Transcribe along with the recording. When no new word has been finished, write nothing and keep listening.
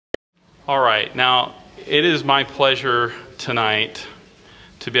All right, now it is my pleasure tonight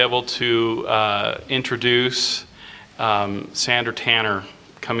to be able to introduce Sandra Tanner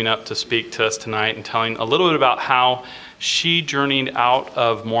coming up to speak to us tonight and telling a little bit about how she journeyed out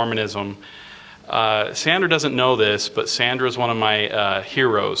of Mormonism. Sandra doesn't know this, but Sandra is one of my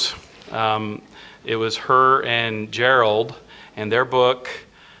heroes. It was her and Gerald and their book,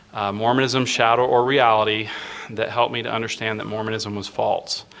 Mormonism, Shadow or Reality, that helped me to understand that Mormonism was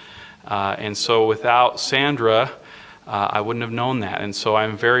false. And so without Sandra, I wouldn't have known that. And so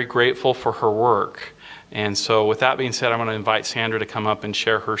I'm very grateful for her work. And so with that being said, I'm going to invite Sandra to come up and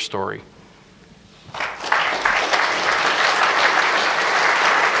share her story.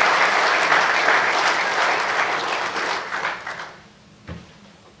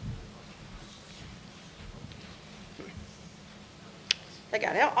 They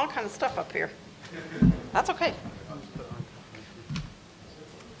got all kinds of stuff up here. That's okay.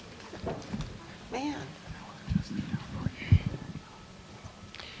 Man.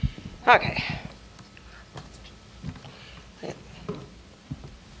 Okay.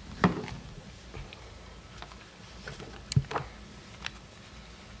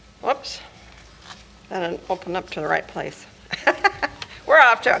 Whoops. That didn't open up to the right place. We're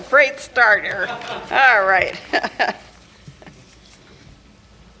off to a great start here. All right.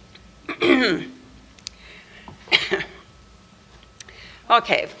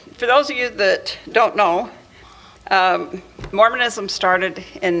 Okay, for those of you that don't know, Mormonism started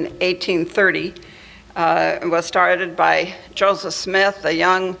in 1830. It was started by Joseph Smith, a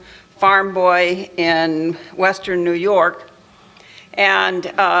young farm boy in western New York. And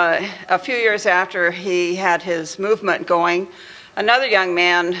a few years after he had his movement going, another young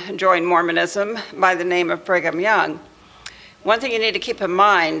man joined Mormonism by the name of Brigham Young. One thing you need to keep in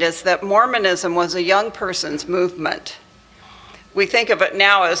mind is that Mormonism was a young person's movement. We think of it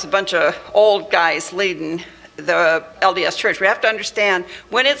now as a bunch of old guys leading the LDS Church. We have to understand,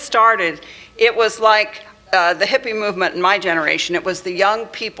 when it started, it was like the hippie movement in my generation. It was the young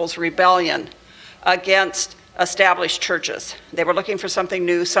people's rebellion against established churches. They were looking for something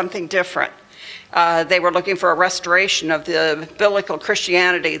new, something different. They were looking for a restoration of the biblical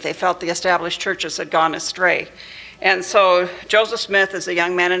Christianity. They felt the established churches had gone astray. And so Joseph Smith, as a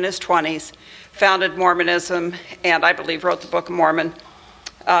young man in his 20s, founded Mormonism, and I believe wrote the Book of Mormon.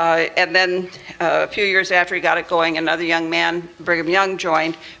 And then a few years after he got it going, another young man, Brigham Young,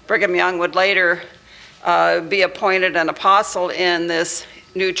 joined. Brigham Young would later be appointed an apostle in this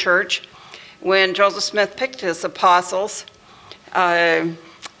new church. When Joseph Smith picked his apostles, I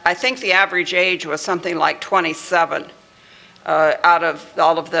think the average age was something like 27 out of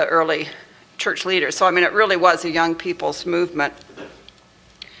all of the early church leaders. So, I mean, it really was a young people's movement.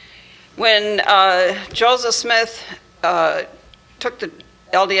 When Joseph Smith took the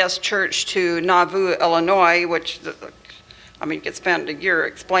LDS Church to Nauvoo, Illinois, which, I mean, you could spend a year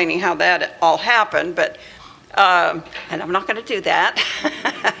explaining how that all happened, but, and I'm not going to do that.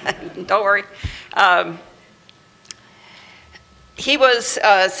 Don't worry. He was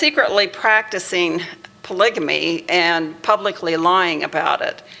secretly practicing polygamy and publicly lying about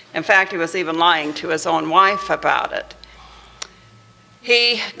it. In fact, he was even lying to his own wife about it.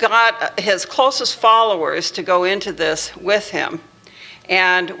 He got his closest followers to go into this with him,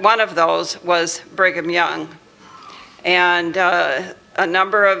 and one of those was Brigham Young. And a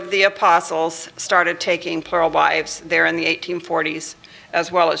number of the apostles started taking plural wives there in the 1840s,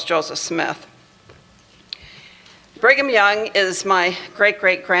 as well as Joseph Smith. Brigham Young is my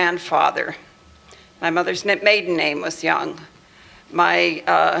great-great-grandfather. My mother's maiden name was Young. My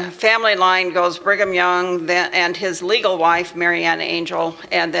family line goes Brigham Young and his legal wife, Mary Ann Angel,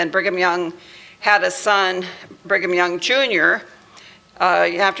 and then Brigham Young had a son, Brigham Young Jr.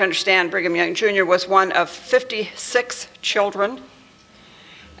 You have to understand, Brigham Young Jr. was one of 56 children,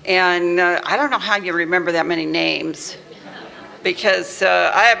 and I don't know how you remember that many names, because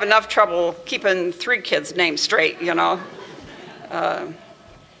I have enough trouble keeping 3 kids' names straight, you know.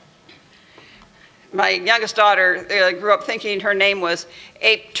 My youngest daughter grew up thinking her name was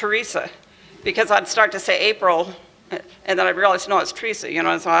Ape Teresa, because I'd start to say April, and then I'd realize, no, it's Teresa, you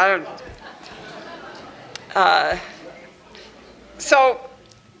know, so I don't. So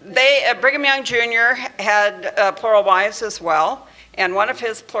Brigham Young Jr. had plural wives as well, and one of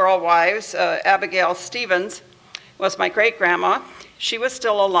his plural wives, Abigail Stevens, was my great-grandma. She was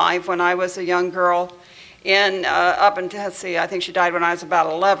still alive when I was a young girl. Up until, let's see, I think she died when I was about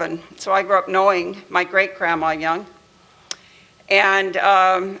 11. So I grew up knowing my great-grandma Young. And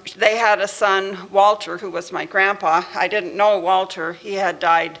they had a son, Walter, who was my grandpa. I didn't know Walter. He had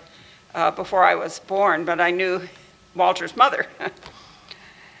died before I was born, but I knew Walter's mother.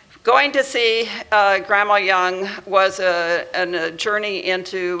 Going to see Grandma Young was a journey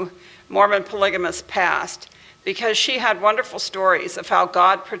into Mormon polygamous past, because she had wonderful stories of how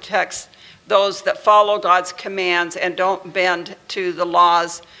God protects those that follow God's commands and don't bend to the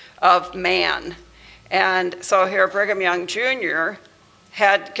laws of man. And so here Brigham Young Jr.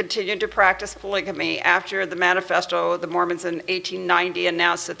 had continued to practice polygamy after the Manifesto of the Mormons in 1890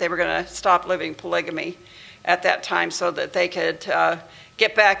 announced that they were going to stop living polygamy at that time so that they could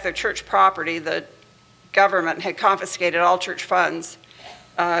get back their church property. The government had confiscated all church funds,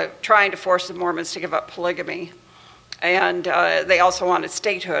 trying to force the Mormons to give up polygamy. And they also wanted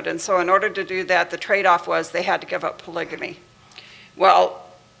statehood. And so in order to do that, the trade-off was they had to give up polygamy. Well,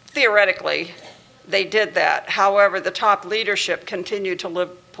 theoretically, they did that. However, the top leadership continued to live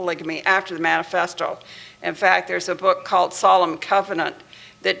polygamy after the Manifesto. In fact, there's a book called Solemn Covenant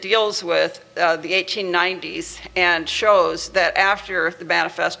that deals with the 1890s and shows that after the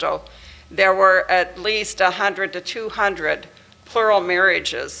Manifesto, there were at least 100 to 200 plural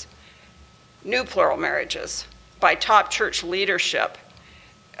marriages, new plural marriages, by top church leadership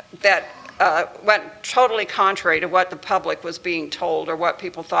that went totally contrary to what the public was being told or what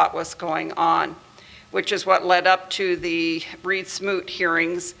people thought was going on, which is what led up to the Reed-Smoot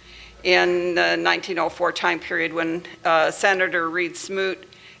hearings in the 1904 time period when Senator Reed-Smoot,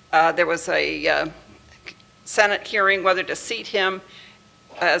 there was a Senate hearing whether to seat him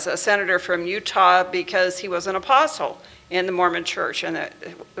as a senator from Utah because he was an apostle in the Mormon church. And it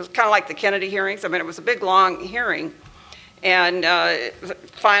was kind of like the Kennedy hearings. I mean, it was a big, long hearing. And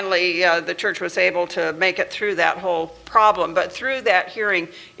finally, the church was able to make it through that whole problem. But through that hearing,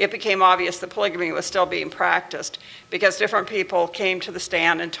 it became obvious that polygamy was still being practiced because different people came to the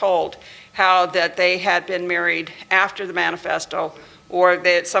stand and told how that they had been married after the Manifesto or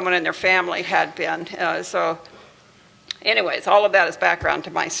that someone in their family had been. So anyways, all of that is background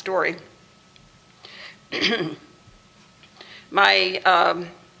to my story. My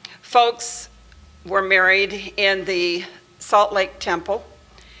folks were married in the Salt Lake Temple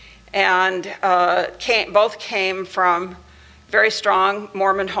and both came from very strong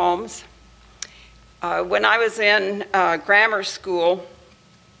Mormon homes. When I was in grammar school,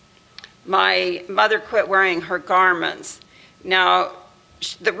 my mother quit wearing her garments. Now,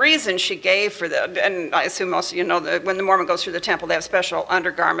 the reason she gave for that, and I assume most of you know that when the Mormon goes through the temple, they have special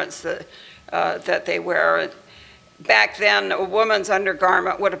undergarments that they wear. Back then, a woman's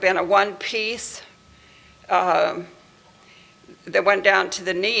undergarment would have been a one-piece that went down to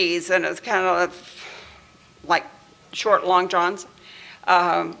the knees, and it's kind of like short long johns.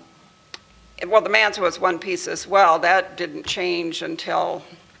 Well, the man's was one piece as well. That didn't change until,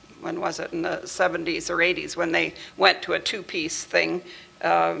 when was it, in the 70s or 80s when they went to a two-piece thing,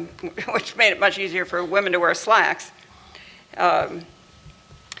 which made it much easier for women to wear slacks.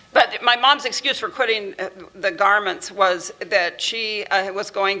 But my mom's excuse for quitting the garments was that she was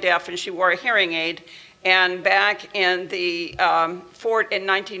going deaf and she wore a hearing aid. And back in the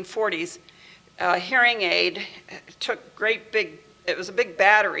 1940s, hearing aid took great big, it was a big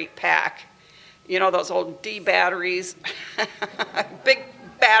battery pack. You know, those old D batteries, big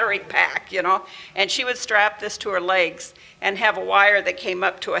battery pack, you know. And she would strap this to her legs and have a wire that came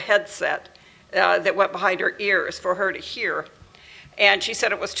up to a headset that went behind her ears for her to hear. And she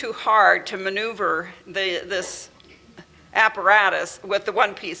said it was too hard to maneuver this apparatus with the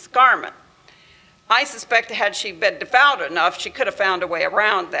one-piece garment. I suspect had she been devout enough, she could have found a way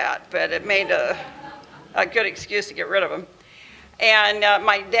around that, but it made a good excuse to get rid of them. And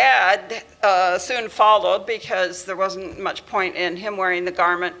my dad soon followed because there wasn't much point in him wearing the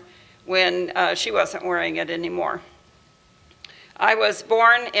garment when she wasn't wearing it anymore. I was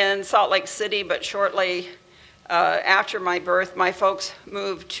born in Salt Lake City, but shortly after my birth, my folks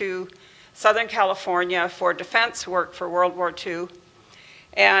moved to Southern California for defense work for World War II.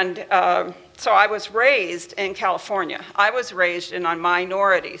 And so I was raised in California. I was raised in a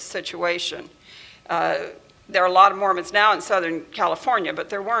minority situation. There are a lot of Mormons now in Southern California, but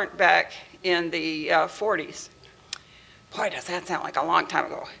there weren't back in the 40s. Boy, does that sound like a long time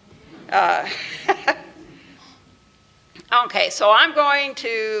ago. Okay, so I'm going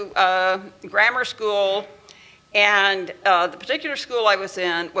to grammar school. And the particular school I was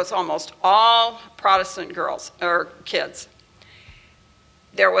in was almost all Protestant girls, or kids.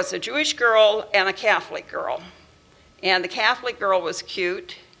 There was a Jewish girl and a Catholic girl. And the Catholic girl was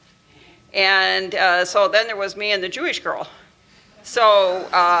cute. And so then there was me and the Jewish girl. So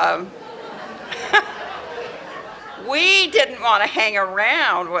we didn't want to hang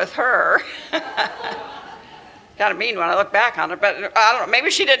around with her. Kind of mean when I look back on it, but I don't know, maybe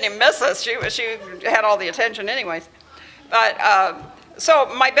she didn't even miss us. She had all the attention anyways. But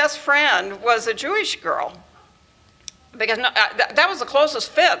So my best friend was a Jewish girl, because that was the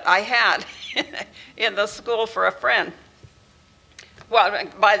closest fit I had in the school for a friend. Well,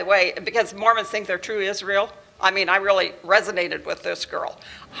 by the way, because Mormons think they're true Israel, I mean, I really resonated with this girl.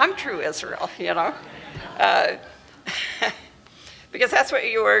 I'm true Israel, you know. Because that's what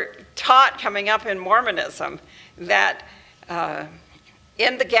you were taught coming up in Mormonism, that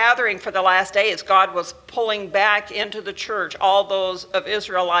in the gathering for the last days, God was pulling back into the church all those of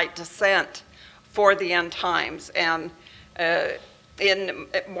Israelite descent for the end times. And in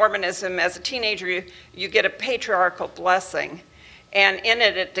Mormonism, as a teenager, you get a patriarchal blessing. And in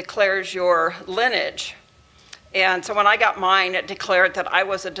it, it declares your lineage. And so when I got mine, it declared that I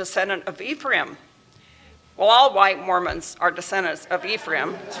was a descendant of Ephraim. Well, all white Mormons are descendants of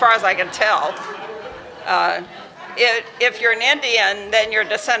Ephraim, as far as I can tell. If you're an Indian, then you're a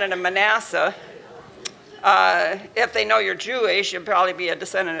descendant of Manasseh. If they know you're Jewish, you'll probably be a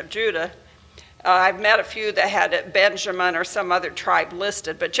descendant of Judah. I've met a few that had Benjamin or some other tribe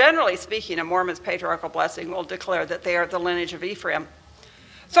listed, but generally speaking, a Mormon's patriarchal blessing will declare that they are the lineage of Ephraim.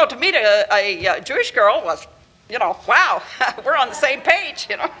 So to meet a Jewish girl was, you know, wow, we're on the same page,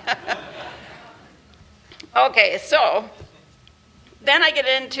 you know. Okay, so then I get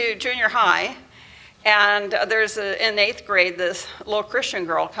into junior high, and there's in 8th grade, this little Christian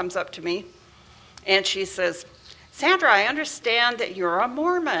girl comes up to me, and she says, Sandra, I understand that you're a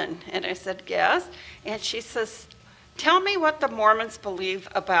Mormon. And I said, yes. And she says, tell me what the Mormons believe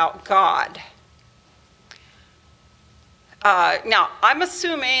about God. Now, I'm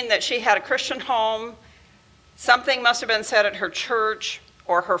assuming that she had a Christian home. Something must have been said at her church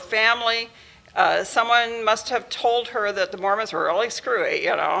or her family. Someone must have told her that the Mormons were really screwy,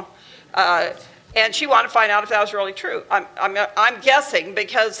 you know. And she wanted to find out if that was really true. I'm guessing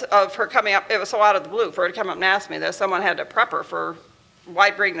because of her coming up, it was so out of the blue for her to come up and ask me this, someone had to prep her for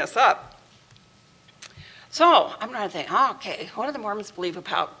why bring this up. So I'm trying to think, okay, what do the Mormons believe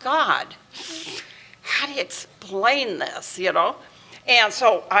about God? How do you explain this, you know? And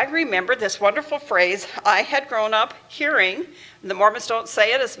so I remember this wonderful phrase I had grown up hearing. The Mormons don't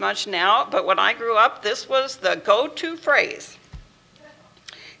say it as much now, but when I grew up, this was the go-to phrase.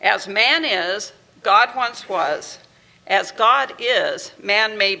 As man is, God once was. As God is,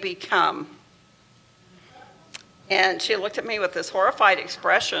 man may become. And she looked at me with this horrified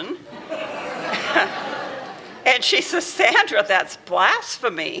expression. And she says, Sandra, that's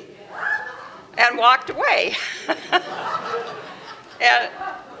blasphemy. And walked away. and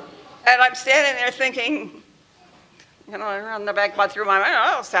I'm standing there thinking, you know, around the back through my mind,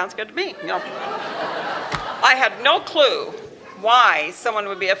 oh, sounds good to me. You know. I had no clue why someone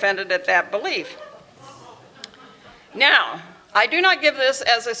would be offended at that belief. Now, I do not give this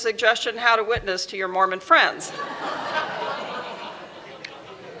as a suggestion how to witness to your Mormon friends.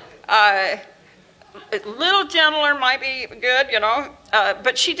 A little gentler might be good, you know,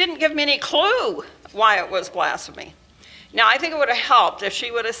 but she didn't give me any clue why it was blasphemy. Now, I think it would have helped if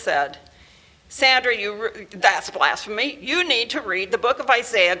she would have said, Sandra, that's blasphemy. You need to read the book of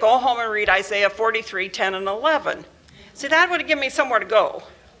Isaiah. Go home and read Isaiah 43, 10, and 11. See, that would have given me somewhere to go.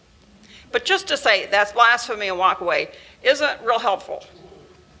 But just to say that's blasphemy and walk away isn't real helpful.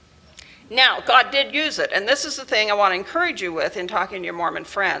 Now, God did use it, and this is the thing I want to encourage you with in talking to your Mormon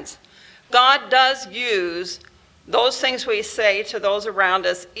friends. God does use those things we say to those around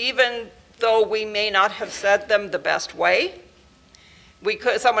us, even though we may not have said them the best way.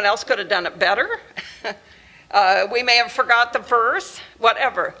 Someone else could have done it better. We may have forgot the verse,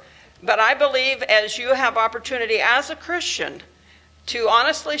 whatever. But I believe as you have opportunity as a Christian to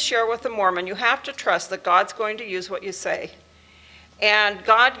honestly share with the Mormon, you have to trust that God's going to use what you say. And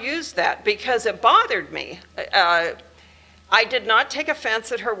God used that because it bothered me. I did not take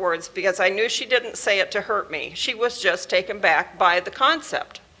offense at her words because I knew she didn't say it to hurt me. She was just taken back by the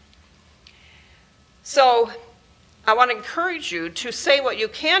concept. So I want to encourage you to say what you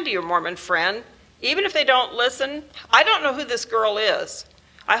can to your Mormon friend, even if they don't listen. I don't know who this girl is.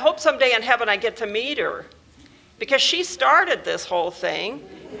 I hope someday in heaven I get to meet her because she started this whole thing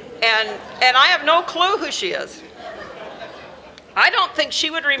and I have no clue who she is. I don't think she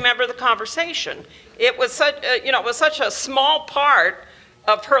would remember the conversation. It was such, it was such a small part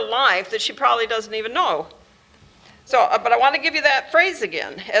of her life that she probably doesn't even know. So, but I want to give you that phrase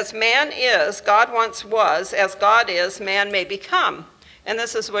again. As man is, God once was. As God is, man may become. And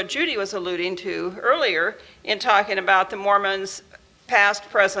this is what Judy was alluding to earlier in talking about the Mormons' past,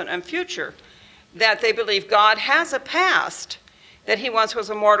 present, and future. That they believe God has a past, that he once was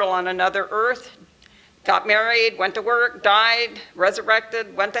immortal on another earth, got married, went to work, died,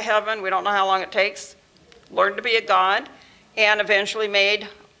 resurrected, went to heaven. We don't know how long it takes. Learned to be a god. and eventually made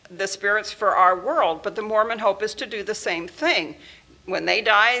the spirits for our world. But the Mormon hope is to do the same thing. When they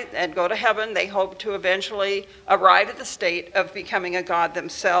die and go to heaven, they hope to eventually arrive at the state of becoming a god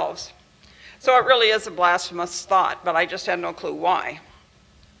themselves. So it really is a blasphemous thought, but I just had no clue why.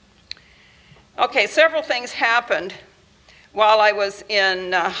 Okay, several things happened while I was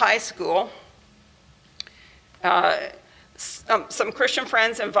in high school. Some Christian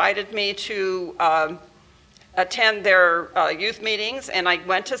friends invited me to attend their youth meetings, and I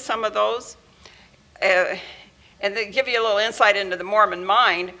went to some of those. And to give you a little insight into the Mormon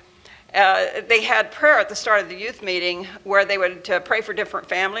mind, they had prayer at the start of the youth meeting where they would pray for different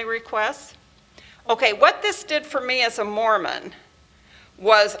family requests. Okay, what this did for me as a Mormon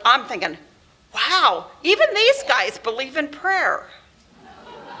was, I'm thinking, wow, even these guys believe in prayer.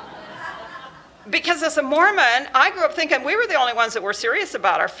 Because as a Mormon, I grew up thinking we were the only ones that were serious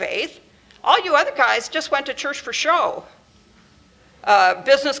about our faith. All you other guys just went to church for show.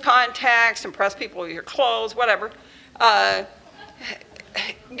 Business contacts, impress people with your clothes, whatever.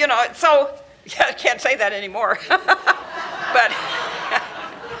 You know, so, yeah, I can't say that anymore. But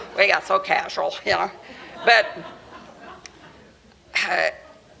we got so casual, you know. But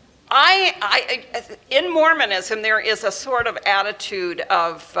in Mormonism, there is a sort of attitude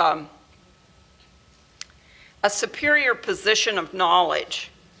of a superior position of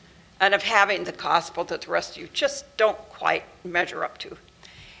knowledge and of having the gospel that the rest of you just don't quite measure up to.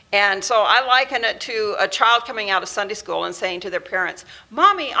 And so I liken it to a child coming out of Sunday school and saying to their parents,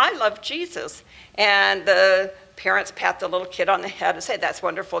 "Mommy, I love Jesus." And the parents pat the little kid on the head and say, "That's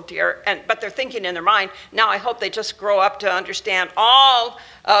wonderful, dear." But they're thinking in their mind, now I hope they just grow up to understand all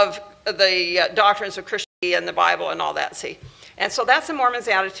of the doctrines of Christianity and the Bible and all that, see. And so that's the Mormon's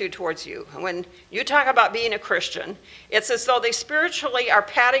attitude towards you. When you talk about being a Christian, it's as though they spiritually are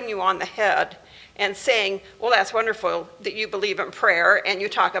patting you on the head and saying, well, that's wonderful that you believe in prayer and you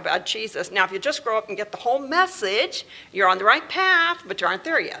talk about Jesus. Now, if you just grow up and get the whole message, you're on the right path, but you aren't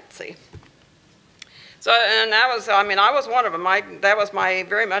there yet, see. So, and that was, I mean, I was one of them. That was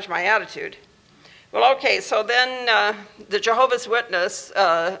very much my attitude. Well, okay, so then the Jehovah's Witness,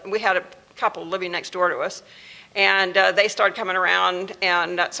 we had a couple living next door to us, and they started coming around,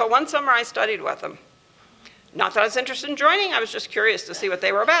 and so one summer I studied with them. Not that I was interested in joining, I was just curious to see what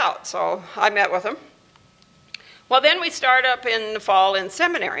they were about, so I met with them. Well, then we started up in the fall in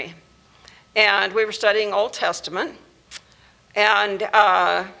seminary, and we were studying Old Testament, and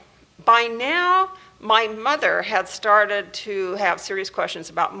by now, my mother had started to have serious questions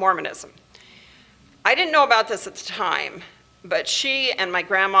about Mormonism. I didn't know about this at the time, but she and my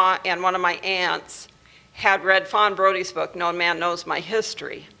grandma and one of my aunts had read Fawn Brody's book, No Man Knows My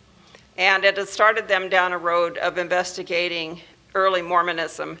History. And it had started them down a road of investigating early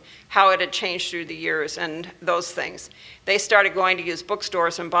Mormonism, how it had changed through the years and those things. They started going to use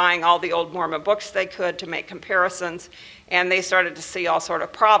bookstores and buying all the old Mormon books they could to make comparisons, and they started to see all sort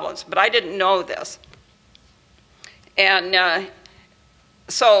of problems. But I didn't know this. And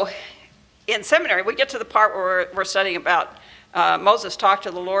so in seminary, we get to the part where we're studying about Moses talked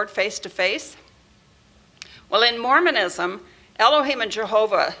to the Lord face to face. Well, in Mormonism, Elohim and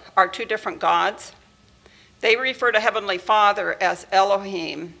Jehovah are two different gods. They refer to Heavenly Father as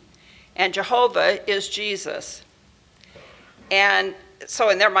Elohim, and Jehovah is Jesus. And so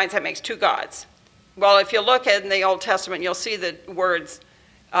in their minds, that makes two gods. Well, if you look in the Old Testament, you'll see the words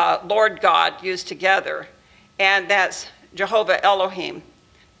Lord God used together, and that's Jehovah Elohim,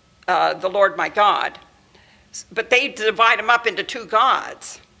 the Lord my God. But they divide them up into two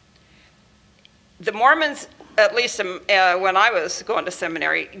gods. The Mormons, at least when I was going to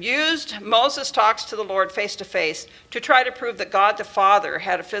seminary, used Moses talks to the Lord face to face to try to prove that God the Father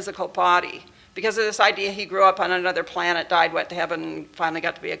had a physical body. Because of this idea he grew up on another planet, died, went to heaven, and finally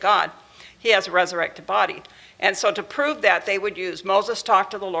got to be a God. He has a resurrected body. And so to prove that, they would use Moses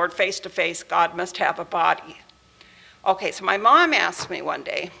talked to the Lord face to face, God must have a body. Okay, so my mom asked me one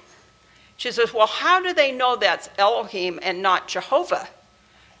day, she says, well, how do they know that's Elohim and not Jehovah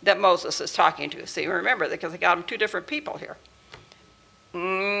that Moses is talking to? See, remember, because they got them two different people here.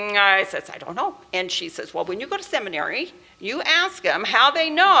 I says, I don't know. And she says, well, when you go to seminary, you ask them how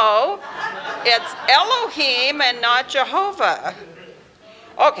they know it's Elohim and not Jehovah.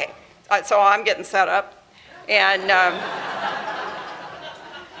 Okay, so I'm getting set up. And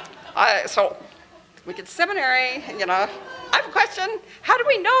so we get to seminary, you know. I have a question. How do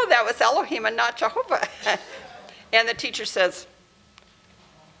we know that was Elohim and not Jehovah? And the teacher says,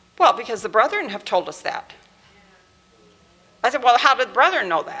 well, because the brethren have told us that. I said, well, how did the brethren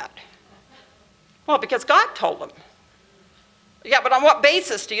know that? Well, because God told them. Yeah, but on what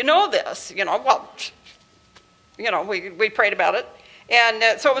basis do you know this? You know, well, we prayed about it.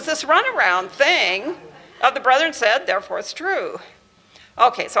 And so it was this runaround thing of the brethren said, therefore it's true.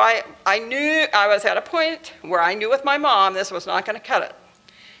 Okay, so I knew I was at a point where I knew with my mom this was not going to cut it.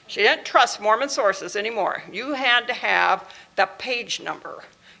 She didn't trust Mormon sources anymore. You had to have the page number.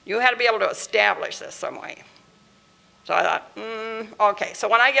 You had to be able to establish this some way. So I thought, okay. So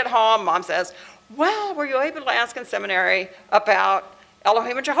when I get home, Mom says, well, were you able to ask in seminary about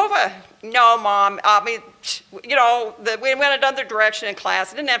Elohim and Jehovah? No, Mom. I mean, we went another direction in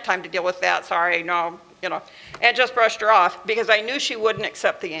class. I didn't have time to deal with that. Sorry, no, and just brushed her off because I knew she wouldn't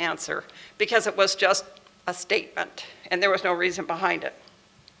accept the answer because it was just a statement and there was no reason behind it.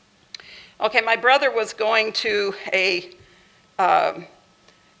 Okay, my brother was going to a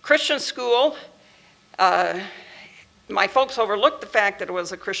Christian school. My folks overlooked the fact that it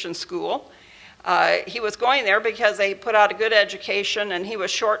was a Christian school. He was going there because they put out a good education and he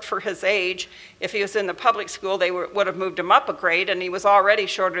was short for his age. If he was in the public school, they would have moved him up a grade, and he was already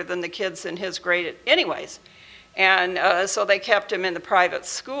shorter than the kids in his grade anyways. And so they kept him in the private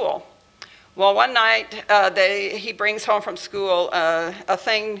school. Well, one night he brings home from school a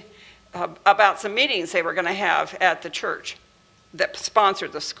thing about some meetings they were going to have at the church that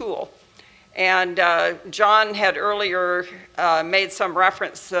sponsored the school. And John had earlier made some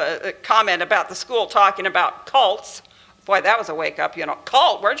reference, comment about the school talking about cults. Boy, that was a wake up,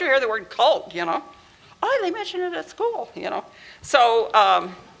 Cult, where'd you hear the word cult, Oh, they mentioned it at school,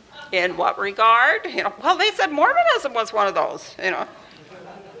 So in what regard? Well, they said Mormonism was one of those,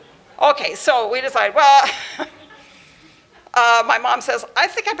 Okay, so we decided, well, my mom says, I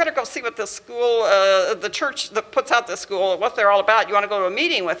think I better go see what the school, the church that puts out this school, what they're all about. You want to go to a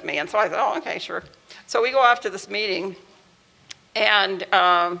meeting with me? And so I said, oh, okay, sure. So we go off to this meeting, and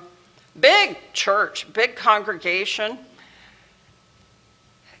big church, big congregation.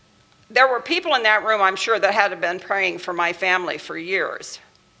 There were people in that room, I'm sure, that had been praying for my family for years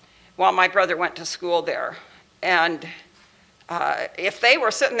while my brother went to school there. And if they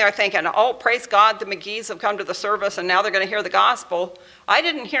were sitting there thinking, oh, praise God, the McGees have come to the service and now they're going to hear the gospel, I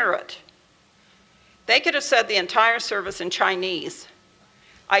didn't hear it. They could have said the entire service in Chinese.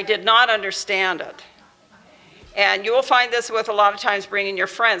 I did not understand it. And you will find this with a lot of times bringing your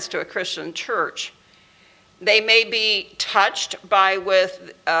friends to a Christian church. They may be touched by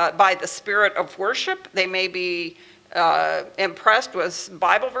the spirit of worship. They may be impressed with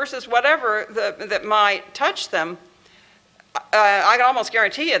Bible verses, whatever that might touch them. I can almost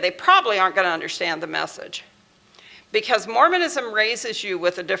guarantee you they probably aren't going to understand the message, because Mormonism raises you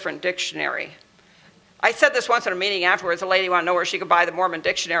with a different dictionary. I said this once in a meeting afterwards. A lady wanted to know where she could buy the Mormon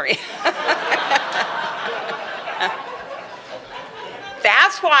dictionary.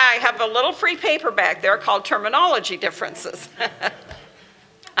 That's why I have a little free paperback there called Terminology Differences.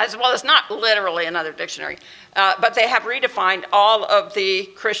 As well, it's not literally another dictionary, but they have redefined all of the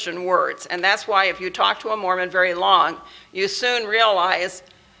Christian words. And that's why if you talk to a Mormon very long, you soon realize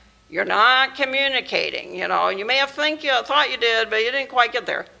you're not communicating. You may have thought you did, but you didn't quite get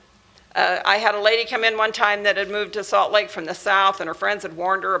there. I had a lady come in one time that had moved to Salt Lake from the south, and her friends had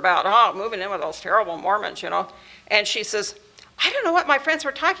warned her about, moving in with those terrible Mormons, And she says, I don't know what my friends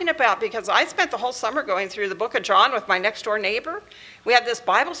were talking about, because I spent the whole summer going through the book of John with my next door neighbor. We had this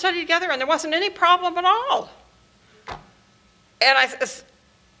Bible study together, and there wasn't any problem at all. And I said,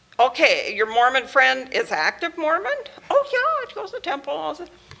 okay, your Mormon friend is active Mormon? Oh, yeah, she goes to the temple.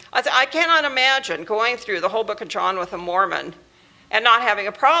 I said, I cannot imagine going through the whole book of John with a Mormon and not having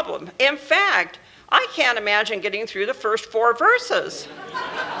a problem. In fact, I can't imagine getting through the first 4 verses.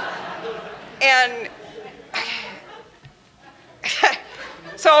 And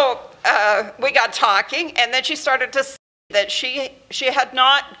so we got talking, and then she started to say that she had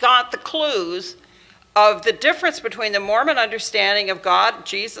not got the clues of the difference between the Mormon understanding of God,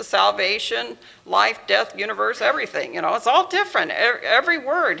 Jesus, salvation, life, death, universe, everything. It's all different. Every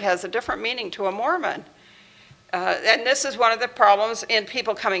word has a different meaning to a Mormon. And this is one of the problems in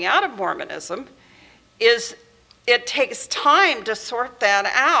people coming out of Mormonism, is it takes time to sort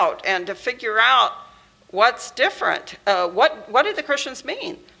that out and to figure out what's different. What do the Christians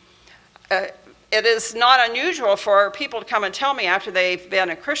mean? It is not unusual for people to come and tell me after they've been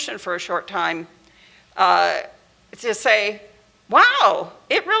a Christian for a short time to say, wow,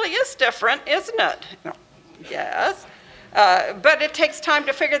 it really is different, isn't it? Yes. But it takes time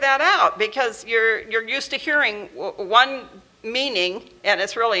to figure that out, because you're used to hearing one meaning and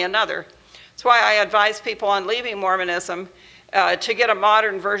it's really another. That's why I advise people on leaving Mormonism to get a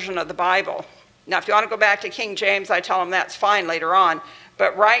modern version of the Bible. Now, if you want to go back to King James, I tell them that's fine later on.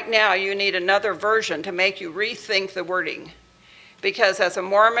 But right now, you need another version to make you rethink the wording. because as a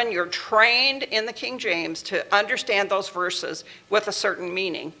Mormon, you're trained in the King James to understand those verses with a certain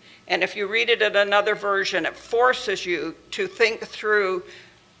meaning. And if you read it in another version, it forces you to think through,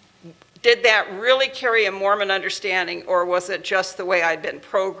 did that really carry a Mormon understanding, or was it just the way I'd been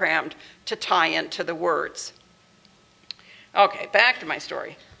programmed to tie into the words? Okay, back to my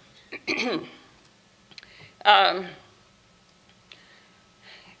story.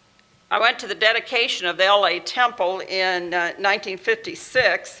 I went to the dedication of the LA Temple in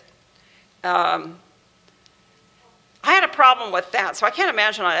 1956. I had a problem with that, so I can't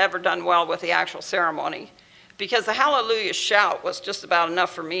imagine I'd ever done well with the actual ceremony, because the hallelujah shout was just about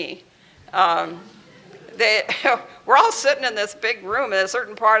enough for me. We're all sitting in this big room. In a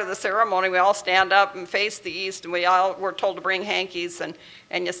certain part of the ceremony, we all stand up and face the east, and we're told to bring hankies, and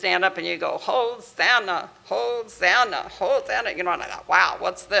you stand up and you go, Hosanna, Hosanna, Hosanna. You know, and I thought, wow,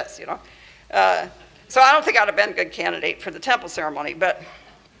 what's this, you know? So I don't think I'd have been a good candidate for the temple ceremony, but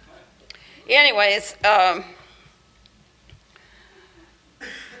anyways,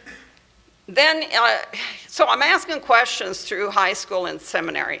 so I'm asking questions through high school and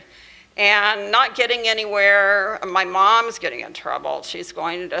seminary, and not getting anywhere. My mom's getting in trouble. She's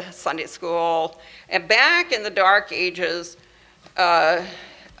going to Sunday school. And back in the dark ages of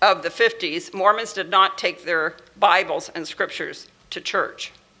the 50s, Mormons did not take their Bibles and scriptures to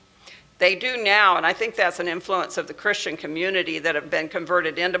church. They do now, and I think that's an influence of the Christian community that have been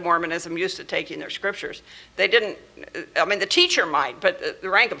converted into Mormonism, used to taking their scriptures. They didn't, I mean, the teacher might, but the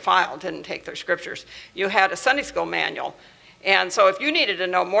rank and file didn't take their scriptures. You had a Sunday school manual. And so if you needed to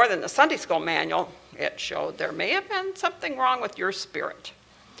know more than the Sunday school manual, it showed there may have been something wrong with your spirit.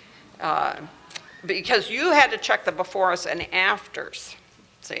 Because you had to check the befores and afters.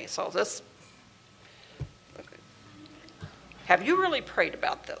 See, so this, have you really prayed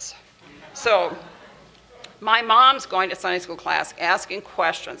about this? So my mom's going to Sunday school class asking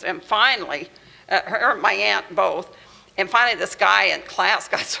questions, and finally, her and my aunt both, and finally this guy in class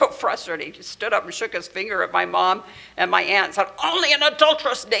got so frustrated, he stood up and shook his finger at my mom and my aunt and said, only an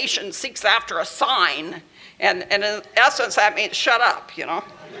adulterous nation seeks after a sign. And in essence, that means shut up, you know.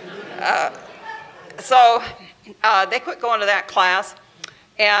 So they quit going to that class,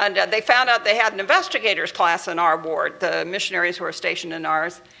 and they found out they had an investigators class in our ward, the missionaries who were stationed in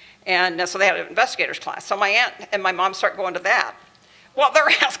ours. And so they had an investigators class. So my aunt and my mom start going to that. Well, they're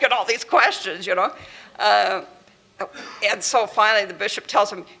asking all these questions, you know. And so finally the bishop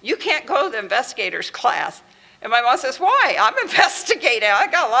tells them, you can't go to the investigators class. And my mom says, why? I'm investigating. I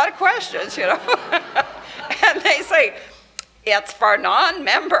got a lot of questions, you know. And they say, it's for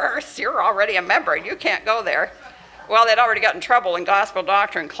non-members. You're already a member. You can't go there. Well, they'd already got in trouble in gospel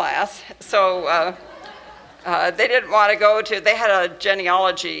doctrine class. So they didn't want to go to, they had a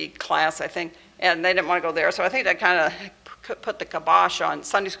genealogy class, I think, and they didn't want to go there. So I think that kind of put the kibosh on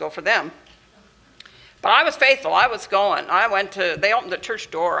Sunday school for them. But I was faithful. I was going. I went to, they opened the church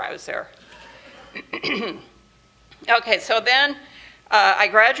door. I was there. Okay, so then I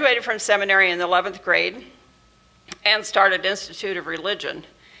graduated from seminary in the 11th grade and started Institute of Religion.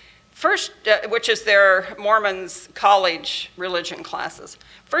 First, which is their Mormons college religion classes.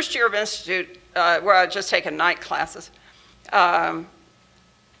 First year of Institute, where I was just taking night classes, I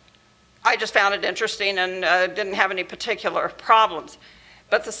just found it interesting and didn't have any particular problems.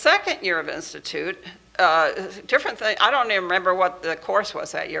 But the second year of Institute, different things, I don't even remember what the course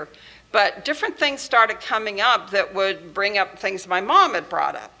was that year, but different things started coming up that would bring up things my mom had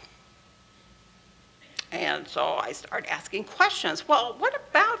brought up. And so I started asking questions. Well, what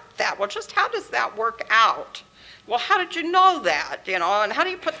about that? Well, just how does that work out? Well, how did you know that? You know, and how do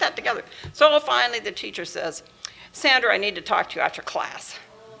you put that together? So finally the teacher says, Sandra, I need to talk to you after class.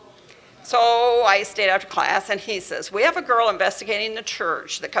 So I stayed after class, and he says, we have a girl investigating the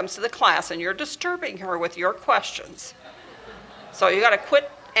church that comes to the class, and you're disturbing her with your questions. So you got to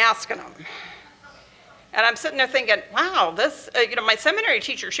quit asking them. And I'm sitting there thinking, wow, this, you know, my seminary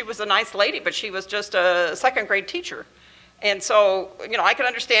teacher, she was a nice lady, but she was just a second grade teacher. And so, you know, I can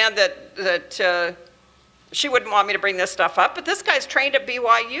understand that she wouldn't want me to bring this stuff up, but this guy's trained at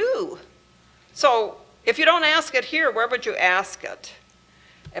BYU. So if you don't ask it here, where would you ask it?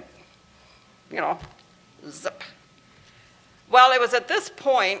 You know, zip. Well, it was at this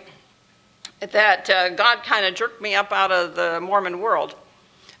point that God kind of jerked me up out of the Mormon world.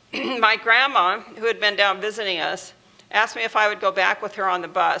 My grandma, who had been down visiting us, asked me if I would go back with her on the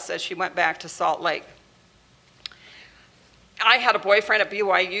bus as she went back to Salt Lake. I had a boyfriend at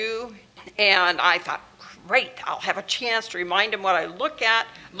BYU, and I thought, great, I'll have a chance to remind him what I look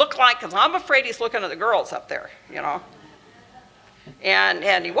like, because I'm afraid he's looking at the girls up there, you know.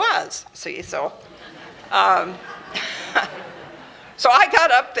 And he was, see, so. So I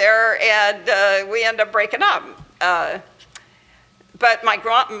got up there, and we ended up breaking up. But my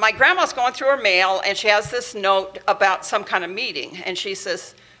grandma's going through her mail, and she has this note about some kind of meeting. And she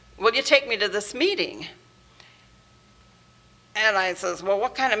says, "Will you take me to this meeting?" And I says, "Well,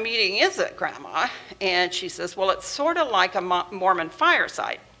 what kind of meeting is it, Grandma?" And she says, "Well, it's sort of like a Mormon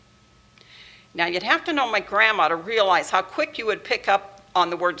fireside." Now, you'd have to know my grandma to realize how quick you would pick up on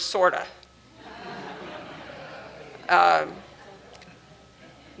the word sorta.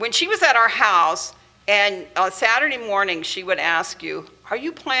 When she was at our house, and on Saturday morning, she would ask you, "Are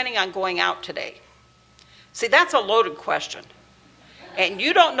you planning on going out today?" See, that's a loaded question. And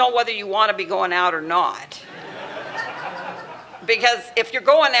you don't know whether you want to be going out or not. Because if you're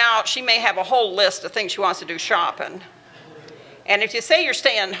going out, she may have a whole list of things she wants to do shopping. And if you say you're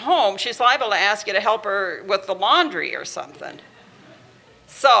staying home, she's liable to ask you to help her with the laundry or something.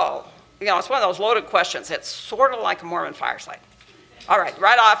 So, it's one of those loaded questions. It's sort of like a Mormon fireside. All right,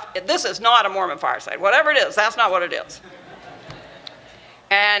 right off, this is not a Mormon fireside. Whatever it is, that's not what it is.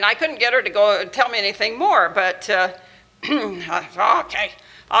 And I couldn't get her to go tell me anything more, but I thought, okay,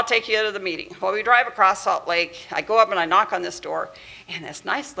 I'll take you to the meeting. Well, we drive across Salt Lake. I go up and I knock on this door, and this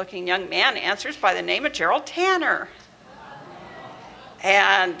nice-looking young man answers by the name of Gerald Tanner.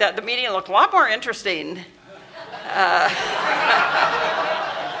 And the meeting looked a lot more interesting.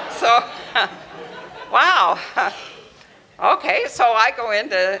 Wow. Okay, so I go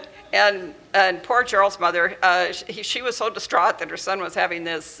into, and poor Gerald's mother, she was so distraught that her son was having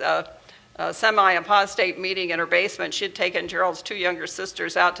this semi-apostate meeting in her basement. She'd taken Gerald's two younger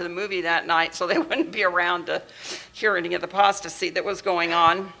sisters out to the movie that night so they wouldn't be around to hear any of the apostasy that was going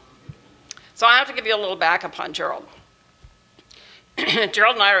on. So I have to give you a little backup on Gerald.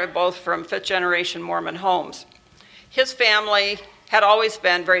 Gerald and I are both from fifth-generation Mormon homes. His family had always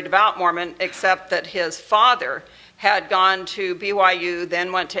been very devout Mormon, except that his father had gone to BYU,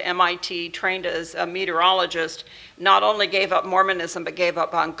 then went to MIT, trained as a meteorologist, not only gave up Mormonism, but gave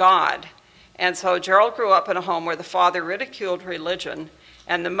up on God. And so Gerald grew up in a home where the father ridiculed religion,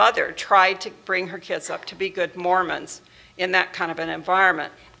 and the mother tried to bring her kids up to be good Mormons in that kind of an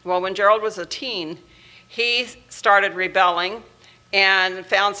environment. Well, when Gerald was a teen, he started rebelling and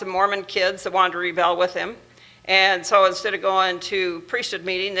found some Mormon kids that wanted to rebel with him. And so instead of going to priesthood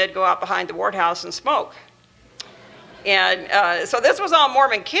meeting, they'd go out behind the ward house and smoke. And so this was all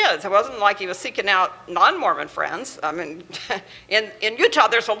Mormon kids. It wasn't like he was seeking out non-Mormon friends. I mean, in Utah,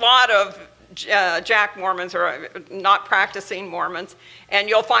 there's a lot of Jack Mormons or not practicing Mormons, and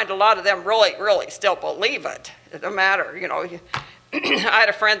you'll find a lot of them really, really still believe it. It doesn't matter, I had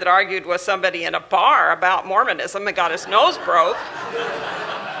a friend that argued with somebody in a bar about Mormonism and got his nose broke.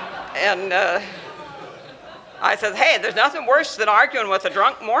 And I said, hey, there's nothing worse than arguing with a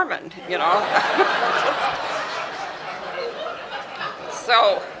drunk Mormon,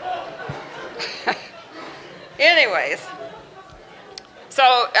 So, anyways,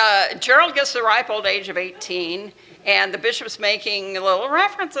 so Gerald gets to the ripe old age of 18, and the bishop's making little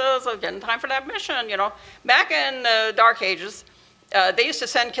references of getting time for that mission, Back in the Dark Ages, they used to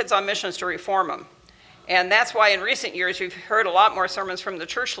send kids on missions to reform them. And that's why in recent years we've heard a lot more sermons from the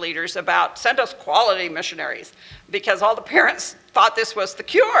church leaders about send us quality missionaries, because all the parents thought this was the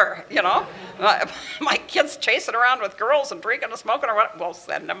cure, My kids chasing around with girls and drinking and smoking, or what? Well,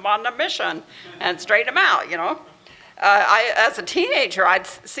 send them on a mission and straighten them out, as a teenager, I'd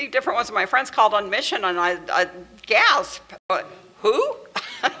see different ones of my friends called on mission, and I'd gasp. Who?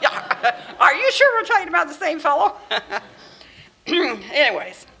 Are you sure we're talking about the same fellow?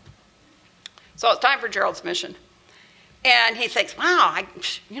 Anyways, so it's time for Gerald's mission. And he thinks, wow,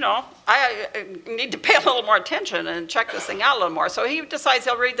 I need to pay a little more attention and check this thing out a little more. So he decides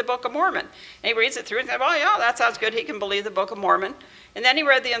he'll read the Book of Mormon. And he reads it through and says, well, yeah, that sounds good. He can believe the Book of Mormon. And then he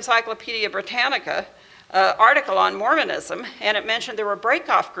read the Encyclopedia Britannica article on Mormonism, and it mentioned there were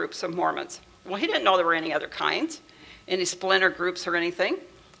break-off groups of Mormons. Well, he didn't know there were any other kinds, any splinter groups or anything.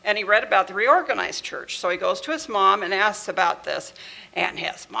 And he read about the reorganized church. So he goes to his mom and asks about this. And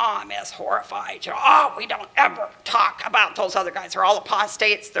his mom is horrified. Oh, we don't ever talk about those other guys. They're all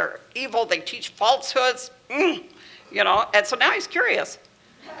apostates. They're evil. They teach falsehoods. And so now he's curious.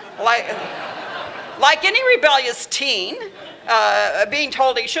 Like any rebellious teen, being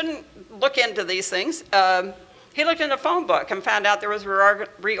told he shouldn't look into these things, he looked in the phone book and found out there was a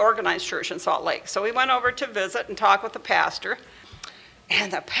reorganized church in Salt Lake. So he went over to visit and talk with the pastor.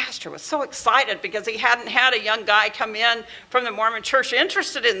 And the pastor was so excited because he hadn't had a young guy come in from the Mormon church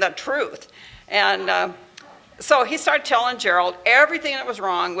interested in the truth. And so he started telling Gerald everything that was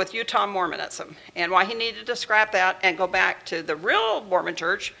wrong with Utah Mormonism and why he needed to scrap that and go back to the real Mormon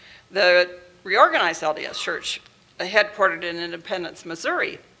church, the reorganized LDS church headquartered in Independence,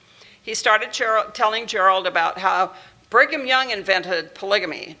 Missouri. He started telling Gerald about how Brigham Young invented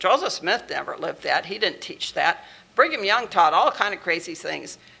polygamy. Joseph Smith never lived that. He didn't teach that. Brigham Young taught all kind of crazy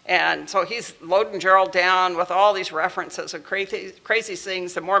things. And so he's loading Gerald down with all these references of crazy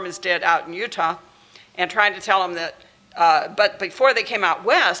things the Mormons did out in Utah, and trying to tell him that, but before they came out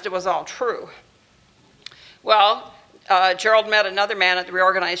west, it was all true. Well, Gerald met another man at the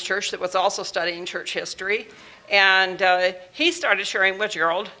Reorganized Church that was also studying church history, and he started sharing with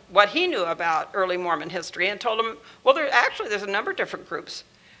Gerald what he knew about early Mormon history, and told him, well, there's a number of different groups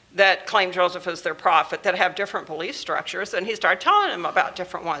that claim Joseph as their prophet that have different belief structures, and he started telling him about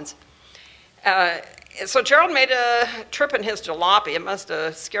different ones. So Gerald made a trip in his jalopy. It must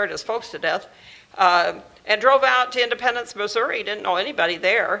have scared his folks to death, and drove out to Independence, Missouri. He didn't know anybody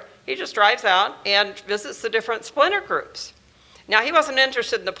there. He just drives out and visits the different splinter groups. Now, he wasn't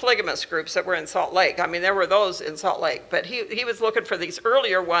interested in the polygamous groups that were in Salt Lake. I mean, there were those in Salt Lake, but he was looking for these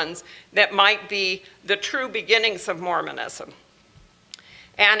earlier ones that might be the true beginnings of Mormonism.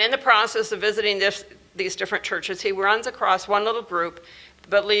 And in the process of visiting these different churches, he runs across one little group that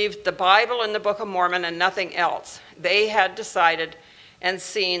believed the Bible and the Book of Mormon and nothing else. They had decided and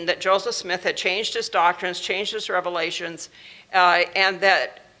seen that Joseph Smith had changed his doctrines, changed his revelations, and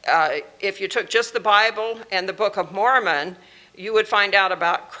that if you took just the Bible and the Book of Mormon, you would find out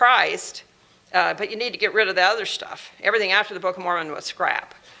about Christ, but you need to get rid of the other stuff. Everything after the Book of Mormon was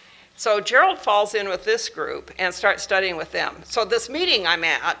scrap. So Gerald falls in with this group and starts studying with them. So this meeting I'm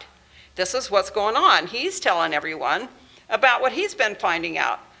at, this is what's going on. He's telling everyone about what he's been finding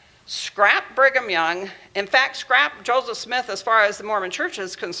out. Scrap Brigham Young. In fact, scrap Joseph Smith as far as the Mormon Church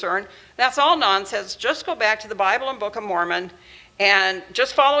is concerned. That's all nonsense. Just go back to the Bible and Book of Mormon and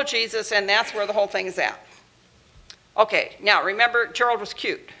just follow Jesus, and that's where the whole thing's at. Okay, now remember, Gerald was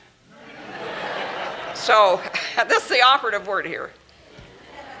cute. So this is the operative word here.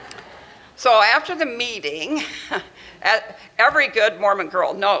 So after the meeting, every good Mormon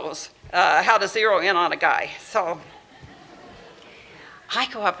girl knows how to zero in on a guy. So I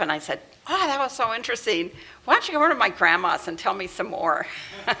go up and I said, oh, that was so interesting. Why don't you go over to my grandma's and tell me some more?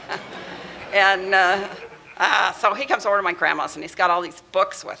 And so he comes over to my grandma's and he's got all these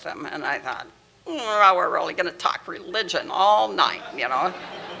books with him. And I thought, well, we're really going to talk religion all night, you know,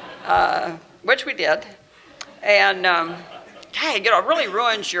 which we did. And, it really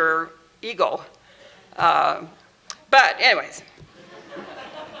ruins your ego. But anyways,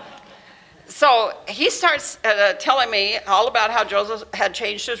 so he starts telling me all about how Joseph had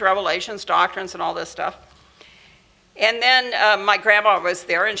changed his revelations, doctrines, and all this stuff. And then my grandma was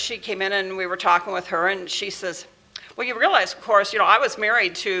there, and she came in, and we were talking with her, and she says, well, you realize, of course, I was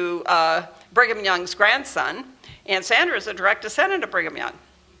married to Brigham Young's grandson, and Sandra is a direct descendant of Brigham Young.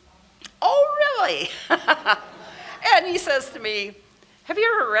 Oh, really? And he says to me, have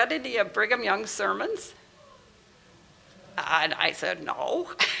you ever read any of Brigham Young's sermons? And I said, no.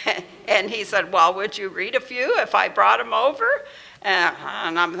 And he said, well, would you read a few if I brought them over?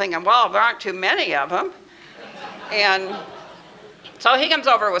 And I'm thinking, well, there aren't too many of them. And so he comes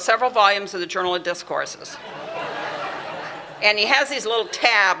over with several volumes of the Journal of Discourses. And he has these little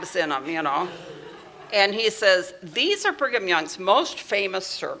tabs in them, And he says, these are Brigham Young's most famous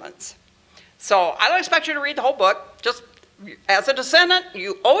sermons. So I don't expect you to read the whole book. Just as a descendant,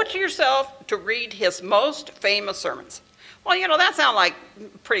 you owe it to yourself to read his most famous sermons. Well, that sounds like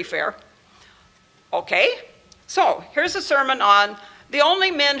pretty fair. Okay, so here's a sermon on the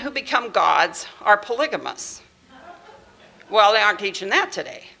only men who become gods are polygamous. Well, they aren't teaching that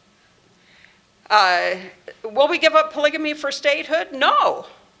today. Will we give up polygamy for statehood? No.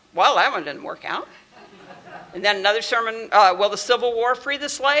 Well, that one didn't work out. And then another sermon, will the Civil War free the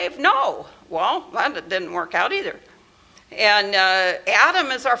slave? No. Well, that didn't work out either. And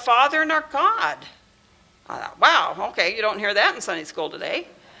Adam is our father and our God. I thought, wow, okay, you don't hear that in Sunday school today.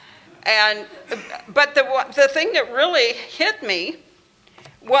 But the thing that really hit me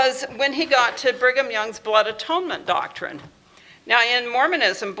was when he got to Brigham Young's blood atonement doctrine. Now, in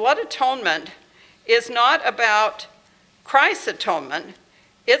Mormonism, blood atonement is not about Christ's atonement.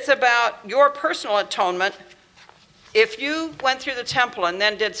 It's about your personal atonement. If you went through the temple and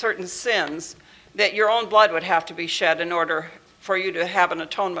then did certain sins, that your own blood would have to be shed in order for you to have an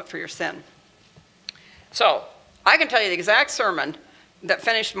atonement for your sin. So, I can tell you the exact sermon that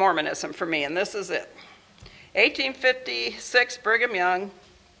finished Mormonism for me, and this is it. 1856, Brigham Young,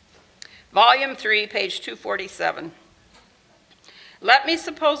 Volume 3, page 247. Let me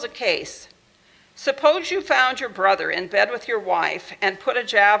suppose a case. Suppose you found your brother in bed with your wife and put a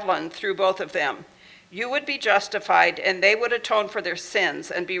javelin through both of them. You would be justified, and they would atone for their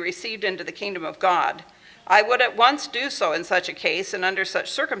sins and be received into the kingdom of God. I would at once do so in such a case and under such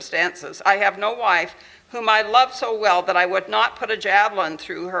circumstances. I have no wife whom I love so well that I would not put a javelin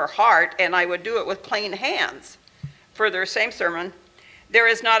through her heart, and I would do it with clean hands. Further, same sermon, there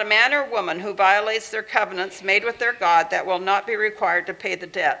is not a man or woman who violates their covenants made with their God that will not be required to pay the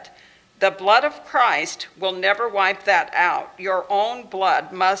debt. The blood of Christ will never wipe that out. Your own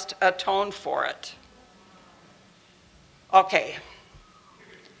blood must atone for it. Okay.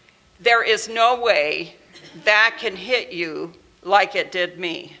 There is no way that can hit you like it did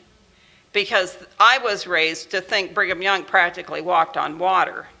me, because I was raised to think Brigham Young practically walked on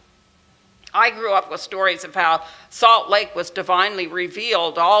water. I grew up with stories of how Salt Lake was divinely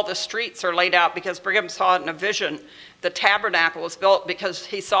revealed. All the streets are laid out because Brigham saw it in a vision. The tabernacle was built because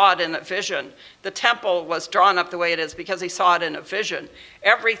he saw it in a vision. The temple was drawn up the way it is because he saw it in a vision.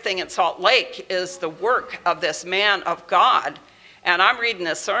 Everything at Salt Lake is the work of this man of God. And I'm reading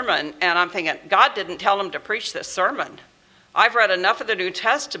this sermon, and I'm thinking, God didn't tell him to preach this sermon. I've read enough of the New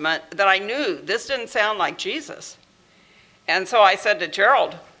Testament that I knew this didn't sound like Jesus. And so I said to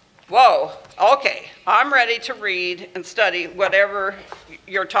Gerald, whoa, okay, I'm ready to read and study whatever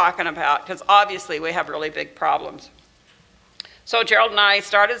you're talking about, because obviously we have really big problems. So Gerald and I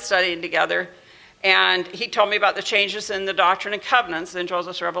started studying together, and he told me about the changes in the Doctrine and Covenants in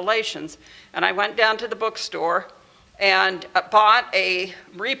Joseph's Revelations. And I went down to the bookstore and bought a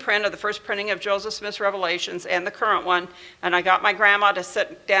reprint of the first printing of Joseph Smith's Revelations and the current one, and I got my grandma to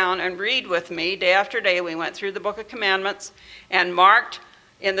sit down and read with me day after day. We went through the Book of Commandments and marked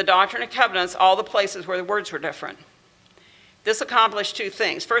in the Doctrine and Covenants all the places where the words were different. This accomplished two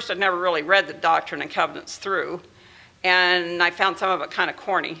things. First, I'd never really read the Doctrine and Covenants through, and I found some of it kind of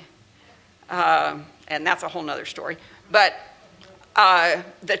corny, and that's a whole nother story. But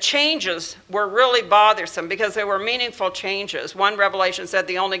the changes were really bothersome because they were meaningful changes. One revelation said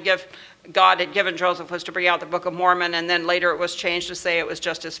the only gift God had given Joseph was to bring out the Book of Mormon, and then later it was changed to say it was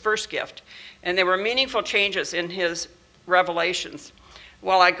just his first gift. And there were meaningful changes in his revelations.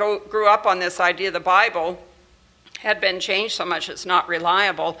 Well, I grew up on this idea the Bible had been changed so much it's not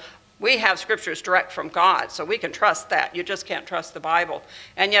reliable. We have scriptures direct from God, so we can trust that. You just can't trust the Bible.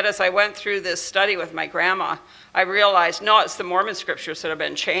 And yet as I went through this study with my grandma, I realized, no, it's the Mormon scriptures that have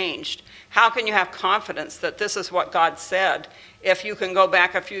been changed. How can you have confidence that this is what God said if you can go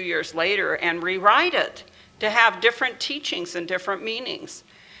back a few years later and rewrite it to have different teachings and different meanings?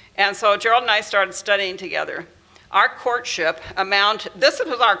 And so Gerald and I started studying together. Our courtship this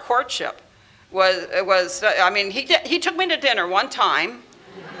was our courtship. He took me to dinner one time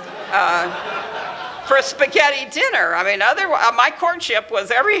for a spaghetti dinner. I mean, my courtship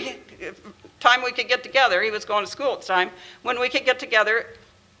was every time we could get together. He was going to school at the time. When we could get together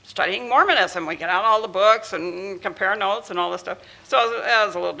studying Mormonism, we get out all the books and compare notes and all this stuff. So that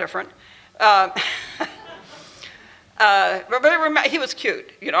was a little different. But he was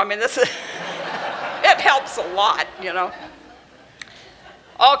cute, you know. I mean, it helps a lot, you know.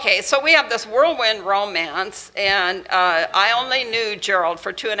 Okay, so we have this whirlwind romance, and I only knew Gerald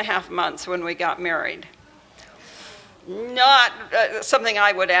for 2.5 months when we got married. Not something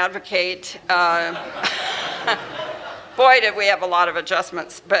I would advocate. Boy, did we have a lot of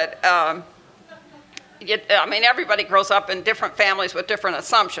adjustments, but everybody grows up in different families with different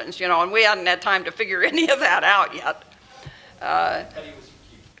assumptions, you know, and we hadn't had time to figure any of that out yet.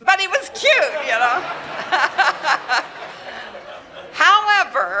 But he was cute, you know.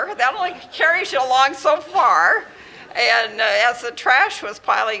 However, that only carries you along so far. And as the trash was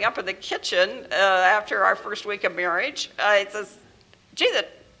piling up in the kitchen after our first week of marriage, he says, gee, the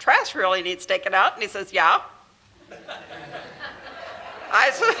trash really needs taken out. And he says, yeah.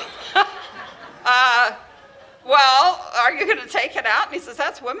 I said, well, are you going to take it out? And he says,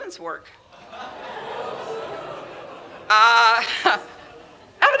 that's women's work.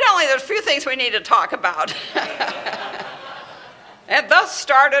 Evidently, there's a few things we need to talk about. And thus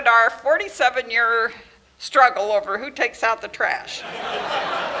started our 47-year struggle over who takes out the trash.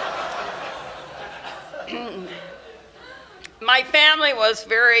 My family was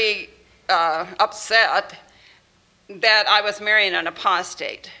very upset that I was marrying an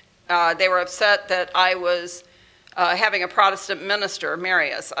apostate. They were upset that I was having a Protestant minister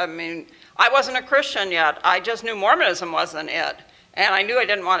marry us. I mean, I wasn't a Christian yet. I just knew Mormonism wasn't it. And I knew I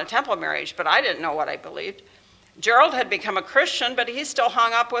didn't want a temple marriage, but I didn't know what I believed. Gerald had become a Christian, but he still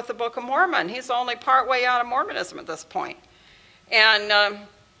hung up with the Book of Mormon. He's only part way out of Mormonism at this point. And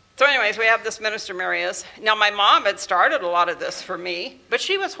so anyways, we have this minister marry us. Now, my mom had started a lot of this for me, but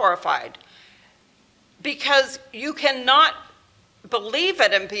she was horrified. Because you cannot believe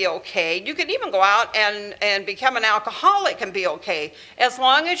it and be okay. You can even go out and become an alcoholic and be okay, as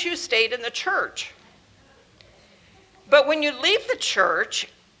long as you stayed in the church. But when you leave the church,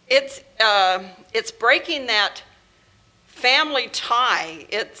 it's breaking that family tie.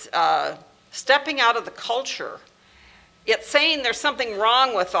 It's stepping out of the culture. It's saying there's something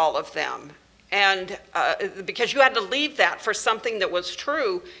wrong with all of them. And because you had to leave that for something that was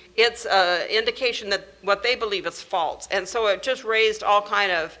true, it's an indication that what they believe is false. And so it just raised all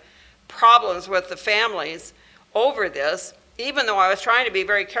kind of problems with the families over this. Even though I was trying to be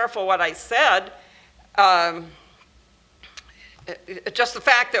very careful what I said, just the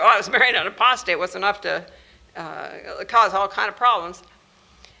fact that I was married an apostate was enough to cause all kind of problems.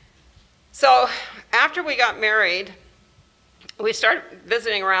 So after we got married, we started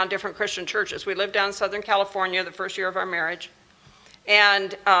visiting around different Christian churches. We lived down in Southern California the first year of our marriage.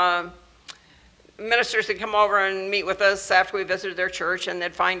 And ministers would come over and meet with us after we visited their church, and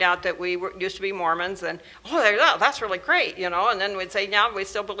they'd find out that we used to be Mormons. And, oh, that's really great, you know. And then we'd say, no, we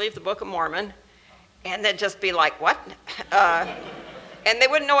still believe the Book of Mormon. And they'd just be like, what? And they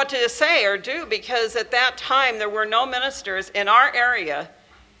wouldn't know what to say or do, because at that time there were no ministers in our area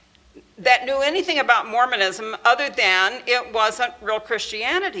that knew anything about Mormonism other than it wasn't real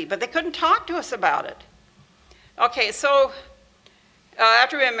Christianity, but they couldn't talk to us about it. Okay, so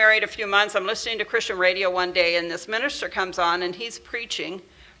after we've been married a few months, I'm listening to Christian radio one day, and this minister comes on, and he's preaching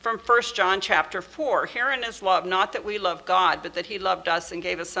from 1 John chapter 4. Herein is love, not that we love God, but that he loved us and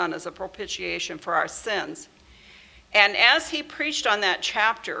gave his son as a propitiation for our sins. And as he preached on that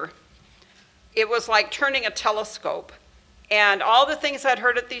chapter, it was like turning a telescope. And all the things I'd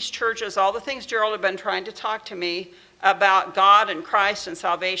heard at these churches, all the things Gerald had been trying to talk to me about God and Christ and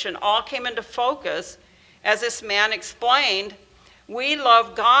salvation, all came into focus as this man explained, we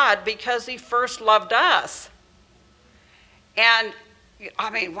love God because he first loved us. And I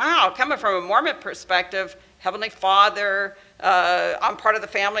mean, wow, coming from a Mormon perspective, Heavenly Father, I'm part of the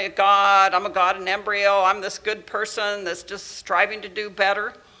family of God, I'm a God in embryo, I'm this good person that's just striving to do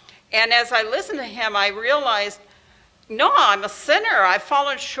better. And as I listened to him, I realized, no, I'm a sinner. I've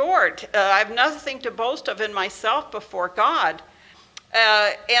fallen short. I have nothing to boast of in myself before God.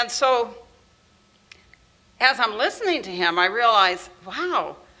 And so as I'm listening to him, I realize,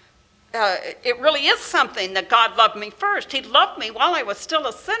 wow, it really is something that God loved me first. He loved me while I was still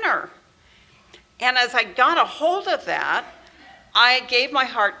a sinner. And as I got a hold of that, I gave my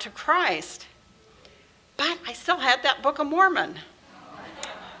heart to Christ. But I still had that Book of Mormon.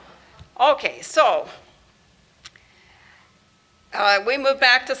 Okay, so we moved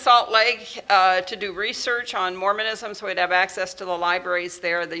back to Salt Lake to do research on Mormonism, so we'd have access to the libraries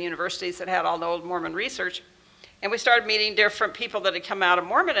there, the universities that had all the old Mormon research. And we started meeting different people that had come out of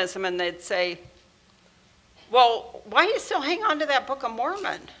Mormonism, and they'd say, well, why do you still hang on to that Book of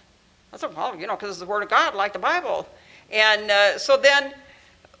Mormon? I said, well, you know, because it's the Word of God, like the Bible. And so then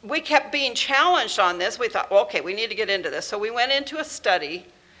we kept being challenged on this. We thought, well, okay, we need to get into this. So we went into a study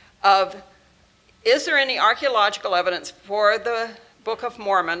of, is there any archaeological evidence for the Book of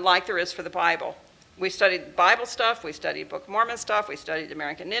Mormon like there is for the Bible? We studied Bible stuff, we studied Book of Mormon stuff, we studied the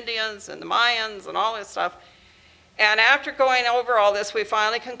American Indians and the Mayans and all this stuff. And after going over all this, we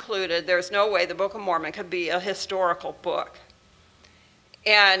finally concluded there's no way the Book of Mormon could be a historical book.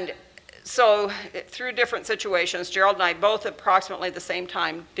 And so through different situations, Gerald and I both at approximately the same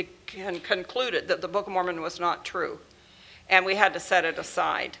time concluded that the Book of Mormon was not true. And we had to set it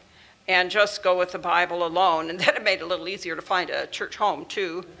aside and just go with the Bible alone. And then it made it a little easier to find a church home,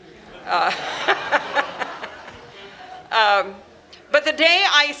 too. But the day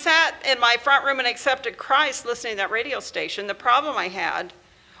I sat in my front room and accepted Christ listening to that radio station, the problem I had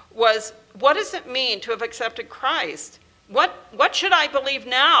was, what does it mean to have accepted Christ? What should I believe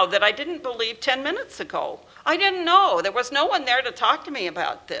now that I didn't believe 10 minutes ago? I didn't know. There was no one there to talk to me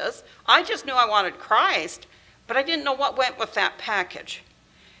about this. I just knew I wanted Christ, but I didn't know what went with that package.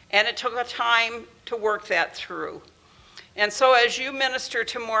 And it took a time to work that through. And so as you minister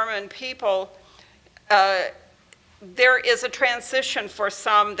to Mormon people, there is a transition for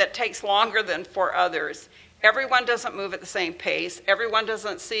some that takes longer than for others. Everyone doesn't move at the same pace. Everyone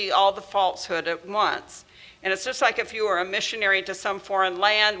doesn't see all the falsehood at once. And it's just like if you were a missionary to some foreign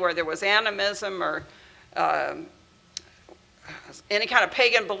land where there was animism or any kind of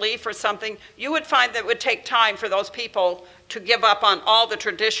pagan belief or something, you would find that it would take time for those people to give up on all the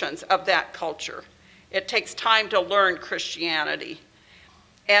traditions of that culture. It takes time to learn Christianity.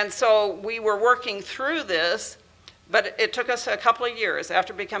 And so we were working through this, but it took us a couple of years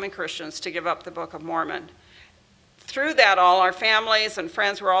after becoming Christians to give up the Book of Mormon. Through that all, our families and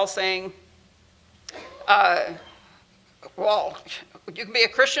friends were all saying, well, you can be a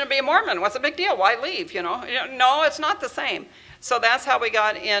Christian and be a Mormon. What's the big deal? Why leave, you know? No, it's not the same. So that's how we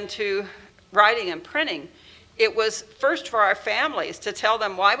got into writing and printing. it was first for our families to tell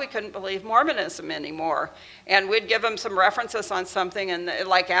them why we couldn't believe Mormonism anymore. And we'd give them some references on something, and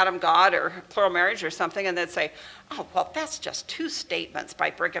like Adam God or plural marriage or something, and they'd say, oh, well, that's just 2 statements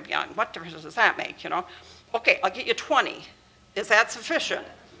by Brigham Young. What difference does that make, you know? Okay, I'll get you 20. Is that sufficient,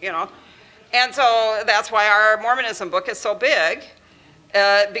 you know? And so that's why our Mormonism book is so big,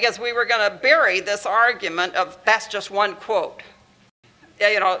 because we were going to bury this argument of that's just one quote.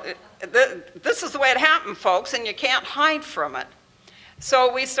 You know, this is the way it happened, folks, and you can't hide from it.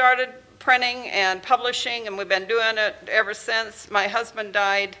 So we started printing and publishing, and we've been doing it ever since. My husband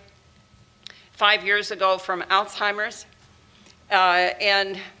died 5 years ago from Alzheimer's.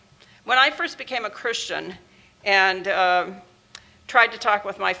 And when I first became a Christian and tried to talk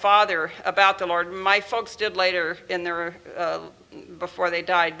with my father about the Lord, my folks did later in their, before they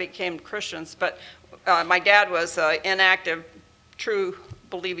died, became Christians, but my dad was inactive, true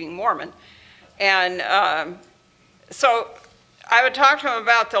believing Mormon. And so I would talk to him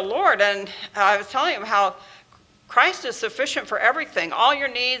about the Lord, and I was telling him how Christ is sufficient for everything. All your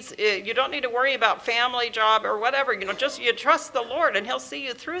needs, you don't need to worry about family, job, or whatever. You know, just you trust the Lord, and He'll see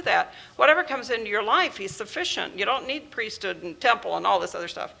you through that. Whatever comes into your life, He's sufficient. You don't need priesthood and temple and all this other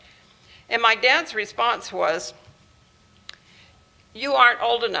stuff. And my dad's response was, you aren't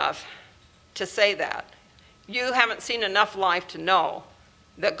old enough to say that. You haven't seen enough life to know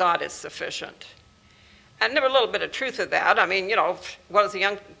that God is sufficient. And there was a little bit of truth to that. I mean, you know, what does a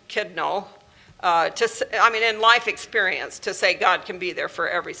young kid know? In life experience, to say God can be there for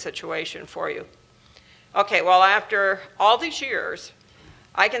every situation for you. Okay, well, after all these years,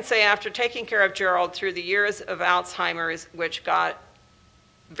 I can say after taking care of Gerald through the years of Alzheimer's, which got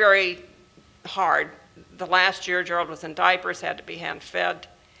very hard. The last year, Gerald was in diapers, had to be hand-fed.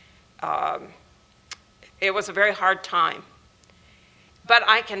 It was a very hard time. But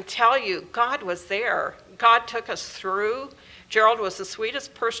I can tell you, God was there. God took us through. Gerald was the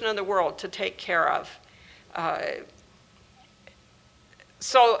sweetest person in the world to take care of.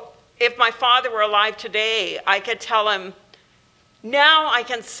 So if my father were alive today, I could tell him, now I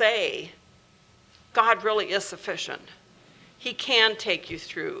can say, God really is sufficient. He can take you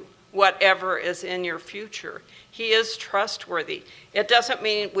through whatever is in your future. He is trustworthy. It doesn't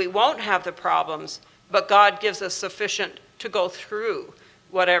mean we won't have the problems, but God gives us sufficient to go through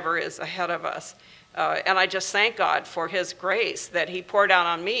whatever is ahead of us. And I just thank God for His grace that He poured out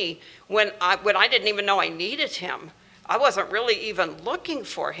on me when I didn't even know I needed Him. I wasn't really even looking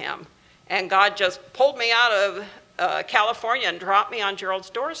for Him. And God just pulled me out of California and dropped me on Gerald's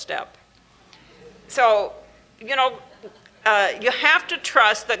doorstep. So, you know, you have to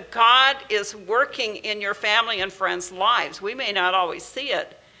trust that God is working in your family and friends' lives. We may not always see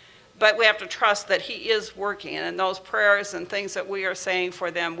it, but we have to trust that He is working, and those prayers and things that we are saying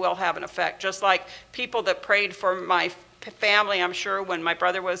for them will have an effect. Just like people that prayed for my family, I'm sure, when my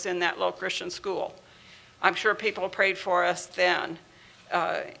brother was in that little Christian school. I'm sure people prayed for us then.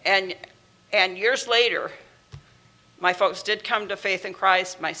 And years later, my folks did come to faith in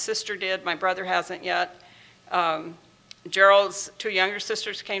Christ. My sister did. My brother hasn't yet. Gerald's 2 younger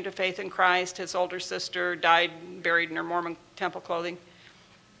sisters came to faith in Christ. His older sister died buried in her Mormon temple clothing.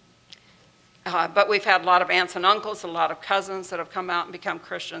 But we've had a lot of aunts and uncles, a lot of cousins that have come out and become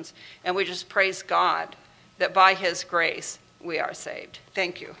Christians. And we just praise God that by His grace we are saved.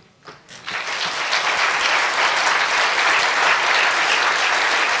 Thank you.